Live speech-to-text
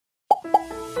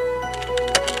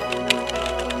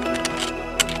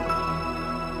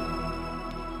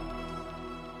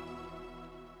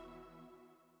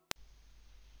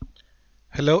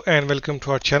Hello and welcome to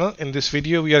our channel. In this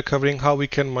video, we are covering how we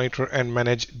can monitor and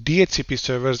manage DHCP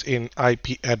servers in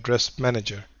IP Address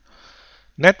Manager.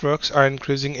 Networks are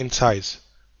increasing in size,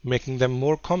 making them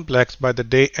more complex by the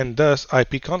day, and thus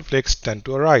IP conflicts tend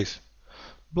to arise.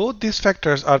 Both these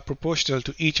factors are proportional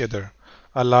to each other.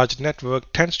 A large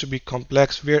network tends to be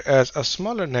complex, whereas a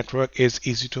smaller network is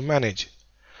easy to manage.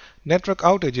 Network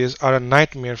outages are a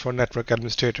nightmare for network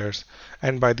administrators,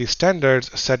 and by the standards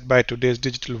set by today's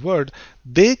digital world,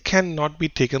 they cannot be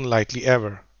taken lightly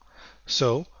ever.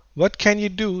 So, what can you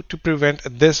do to prevent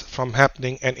this from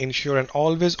happening and ensure an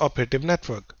always operative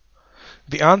network?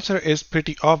 The answer is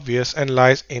pretty obvious and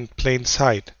lies in plain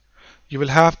sight. You will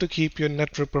have to keep your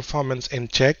network performance in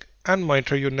check and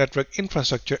monitor your network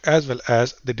infrastructure as well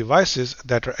as the devices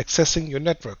that are accessing your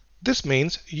network. This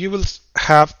means you will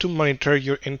have to monitor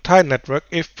your entire network,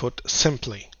 if put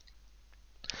simply.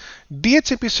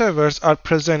 DHCP servers are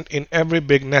present in every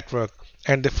big network,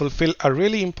 and they fulfill a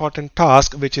really important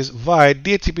task, which is why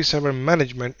DHCP server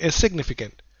management is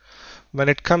significant. When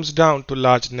it comes down to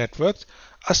large networks,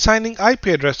 assigning IP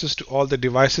addresses to all the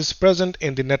devices present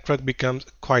in the network becomes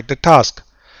quite the task.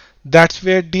 That's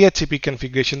where DHCP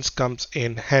configurations comes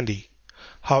in handy.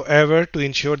 However, to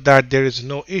ensure that there is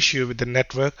no issue with the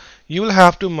network, you will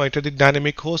have to monitor the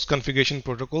dynamic host configuration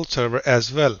protocol server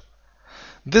as well.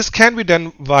 This can be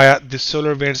done via the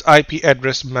SolarWinds IP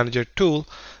Address Manager tool.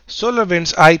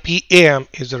 SolarWinds IPAM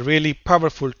is a really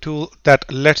powerful tool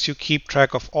that lets you keep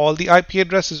track of all the IP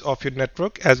addresses of your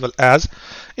network, as well as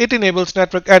it enables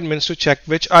network admins to check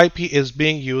which IP is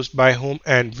being used by whom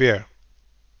and where.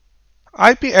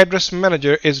 IP Address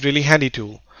Manager is really handy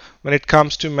tool when it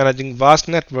comes to managing vast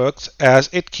networks, as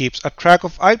it keeps a track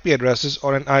of IP addresses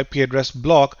or an IP address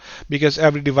block, because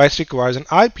every device requires an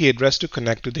IP address to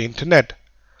connect to the internet.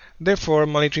 Therefore,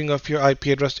 monitoring of your IP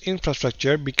address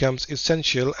infrastructure becomes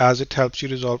essential, as it helps you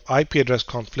resolve IP address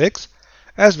conflicts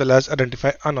as well as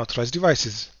identify unauthorized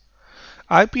devices.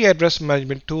 IP address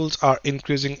management tools are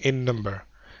increasing in number,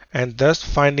 and thus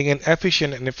finding an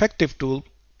efficient and effective tool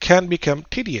can become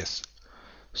tedious.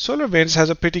 SolarWinds has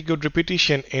a pretty good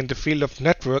reputation in the field of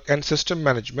network and system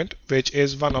management, which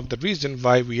is one of the reasons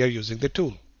why we are using the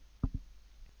tool.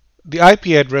 The IP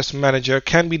Address Manager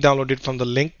can be downloaded from the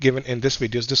link given in this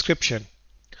video's description.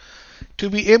 To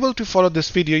be able to follow this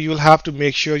video, you will have to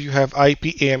make sure you have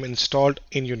IPAM installed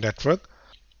in your network.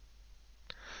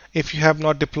 If you have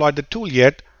not deployed the tool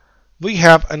yet, we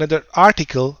have another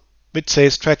article which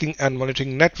says Tracking and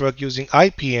Monitoring Network using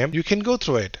IPAM. You can go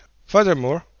through it.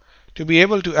 Furthermore, to be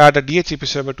able to add a DHCP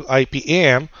server to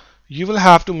IPAM, you will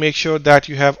have to make sure that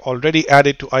you have already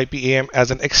added to IPAM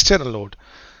as an external node.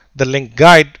 The link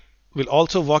guide will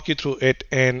also walk you through it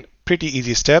in pretty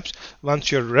easy steps.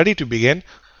 Once you're ready to begin,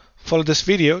 follow this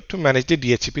video to manage the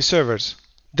DHCP servers.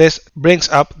 This brings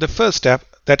up the first step,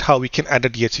 that how we can add a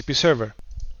DHCP server.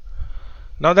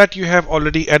 Now that you have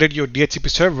already added your DHCP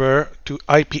server to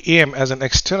IPAM as an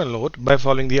external node by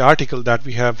following the article that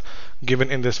we have given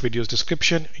in this video's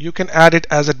description, you can add it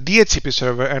as a DHCP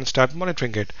server and start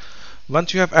monitoring it.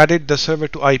 Once you have added the server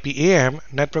to IPAM,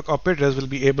 network operators will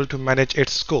be able to manage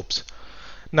its scopes.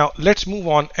 Now let's move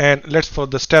on and let's follow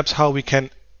the steps how we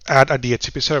can add a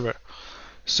DHCP server.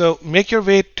 So make your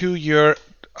way to your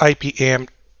IPAM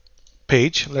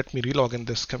page. Let me relog in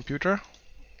this computer.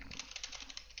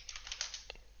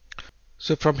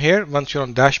 So from here, once you're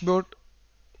on dashboard,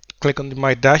 click on the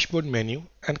My Dashboard menu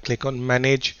and click on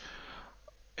Manage.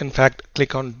 In fact,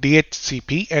 click on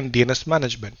DHCP and DNS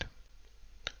Management.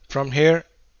 From here,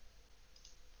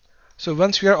 so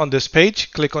once we are on this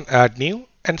page, click on Add New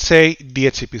and say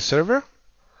DHCP server.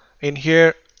 In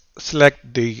here,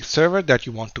 select the server that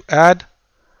you want to add.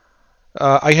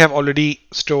 I have already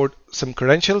stored some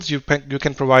credentials. You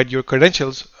can provide your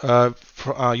credentials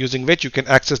using which you can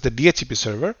access the DHCP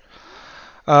server.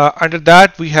 Under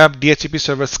that, we have DHCP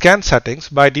server scan settings.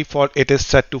 By default, it is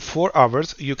set to 4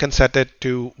 hours. You can set it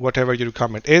to whatever your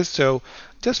requirement is. So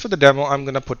just for the demo, I'm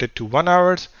going to put it to 1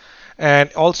 hour,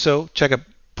 and also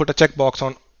put a checkbox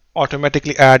on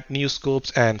automatically add new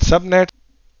scopes and subnets.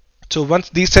 So once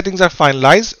these settings are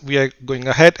finalized, we are going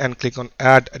ahead and click on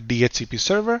Add a DHCP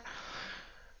server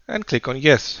and click on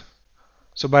Yes.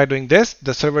 So by doing this,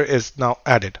 the server is now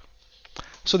added.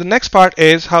 So the next part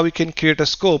is how we can create a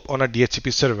scope on a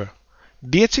DHCP server.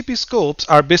 DHCP scopes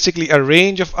are basically a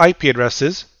range of IP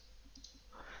addresses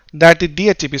that the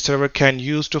DHCP server can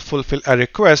use to fulfill a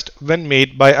request when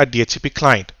made by a DHCP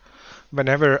client.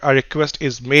 Whenever a request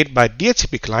is made by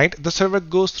DHCP client, the server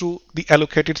goes through the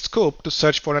allocated scope to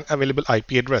search for an available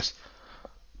IP address.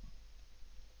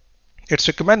 It's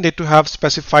recommended to have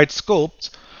specified scopes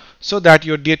so that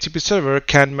your DHCP server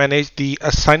can manage the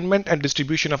assignment and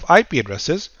distribution of IP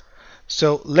addresses.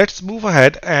 So let's move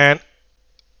ahead and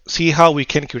see how we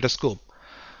can create a scope.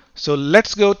 So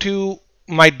let's go to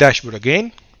my dashboard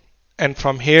again, and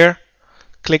from here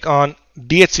click on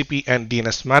DHCP and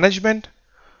DNS management.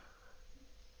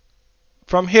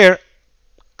 From here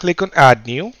click on add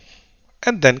new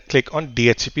and then click on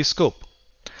DHCP scope.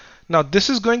 Now this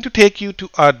is going to take you to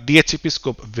our DHCP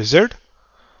scope wizard.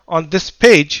 On this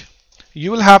page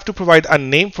you will have to provide a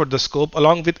name for the scope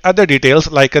along with other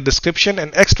details like a description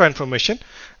and extra information.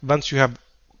 Once you have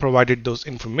provided the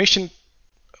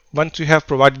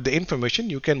information,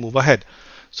 you can move ahead.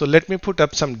 So let me put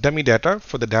up some dummy data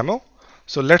for the demo.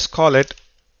 So let's call it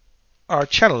our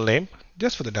channel name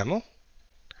just for the demo.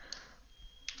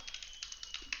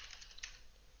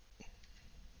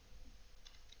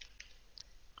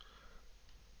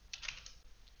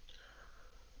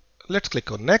 Let's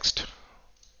click on next.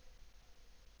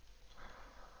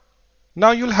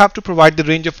 Now you'll have to provide the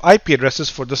range of IP addresses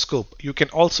for the scope. You can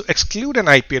also exclude an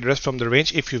IP address from the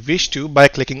range if you wish to by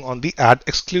clicking on the add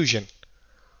exclusion.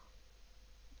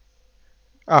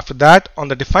 After that, on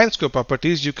the define scope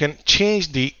properties, you can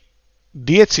change the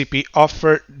DHCP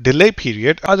offer delay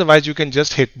period. Otherwise, you can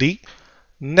just hit the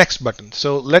next button.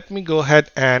 So let me go ahead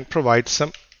and provide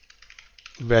some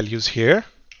values here.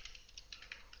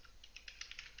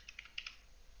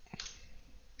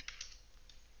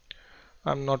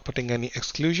 I'm not putting any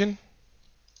exclusion.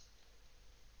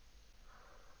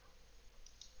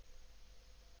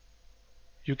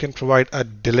 You can provide a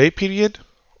delay period.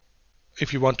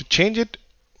 If you want to change it,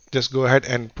 just go ahead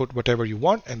and put whatever you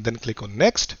want and then click on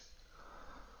next.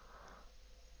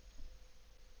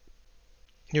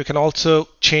 You can also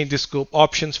change the scope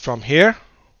options from here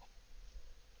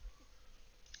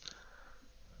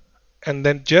and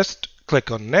then just click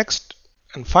on next,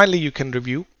 and finally you can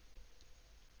review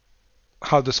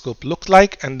how the scope looks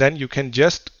like, and then you can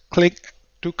just click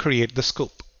to create the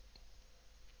scope.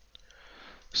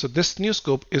 So this new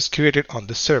scope is created on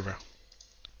this server.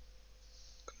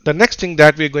 The next thing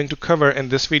that we're going to cover in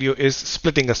this video is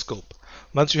splitting a scope.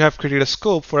 Once you have created a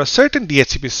scope for a certain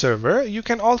DHCP server, you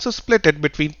can also split it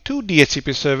between two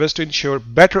DHCP servers to ensure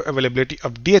better availability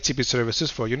of DHCP services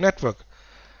for your network.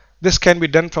 This can be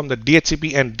done from the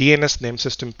DHCP and DNS name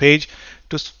system page.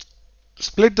 To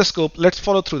split the scope, let's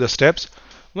follow through the steps.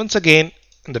 Once again,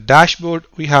 in the dashboard,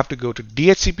 we have to go to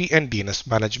DHCP and DNS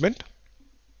management.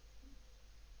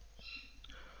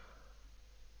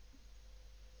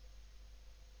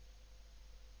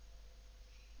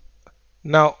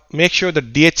 Now make sure the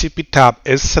DHCP tab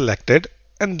is selected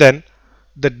and then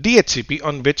the DHCP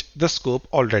on which the scope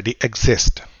already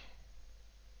exists.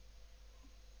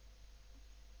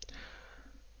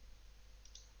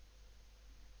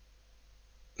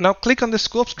 Now click on the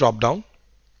scopes drop-down.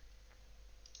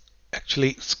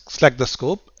 Actually select the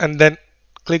scope and then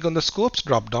click on the scopes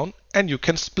drop-down, and you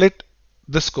can split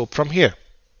the scope from here.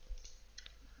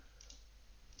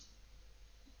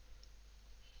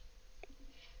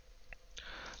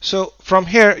 So from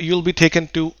here you'll be taken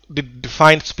to the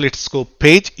define split scope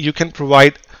page. You can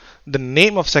provide the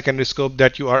name of secondary scope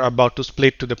that you are about to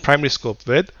split to the primary scope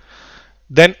with.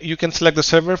 Then you can select the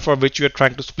server for which you are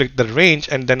trying to split the range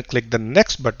and then click the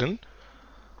next button.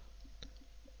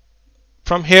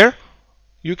 From here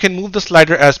you can move the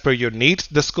slider as per your needs.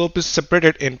 The scope is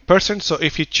separated in percent, so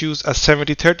if you choose a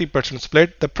 70-30%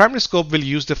 split, the primary scope will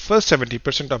use the first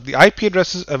 70% of the IP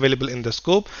addresses available in the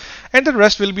scope and the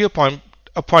rest will be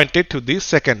appointed to the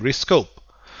secondary scope.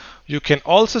 You can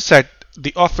also set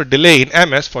the offer delay in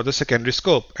MS for the secondary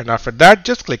scope, and after that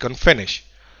just click on finish.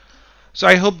 So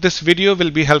I hope this video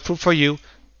will be helpful for you.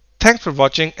 Thanks for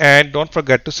watching, and don't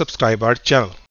forget to subscribe our channel.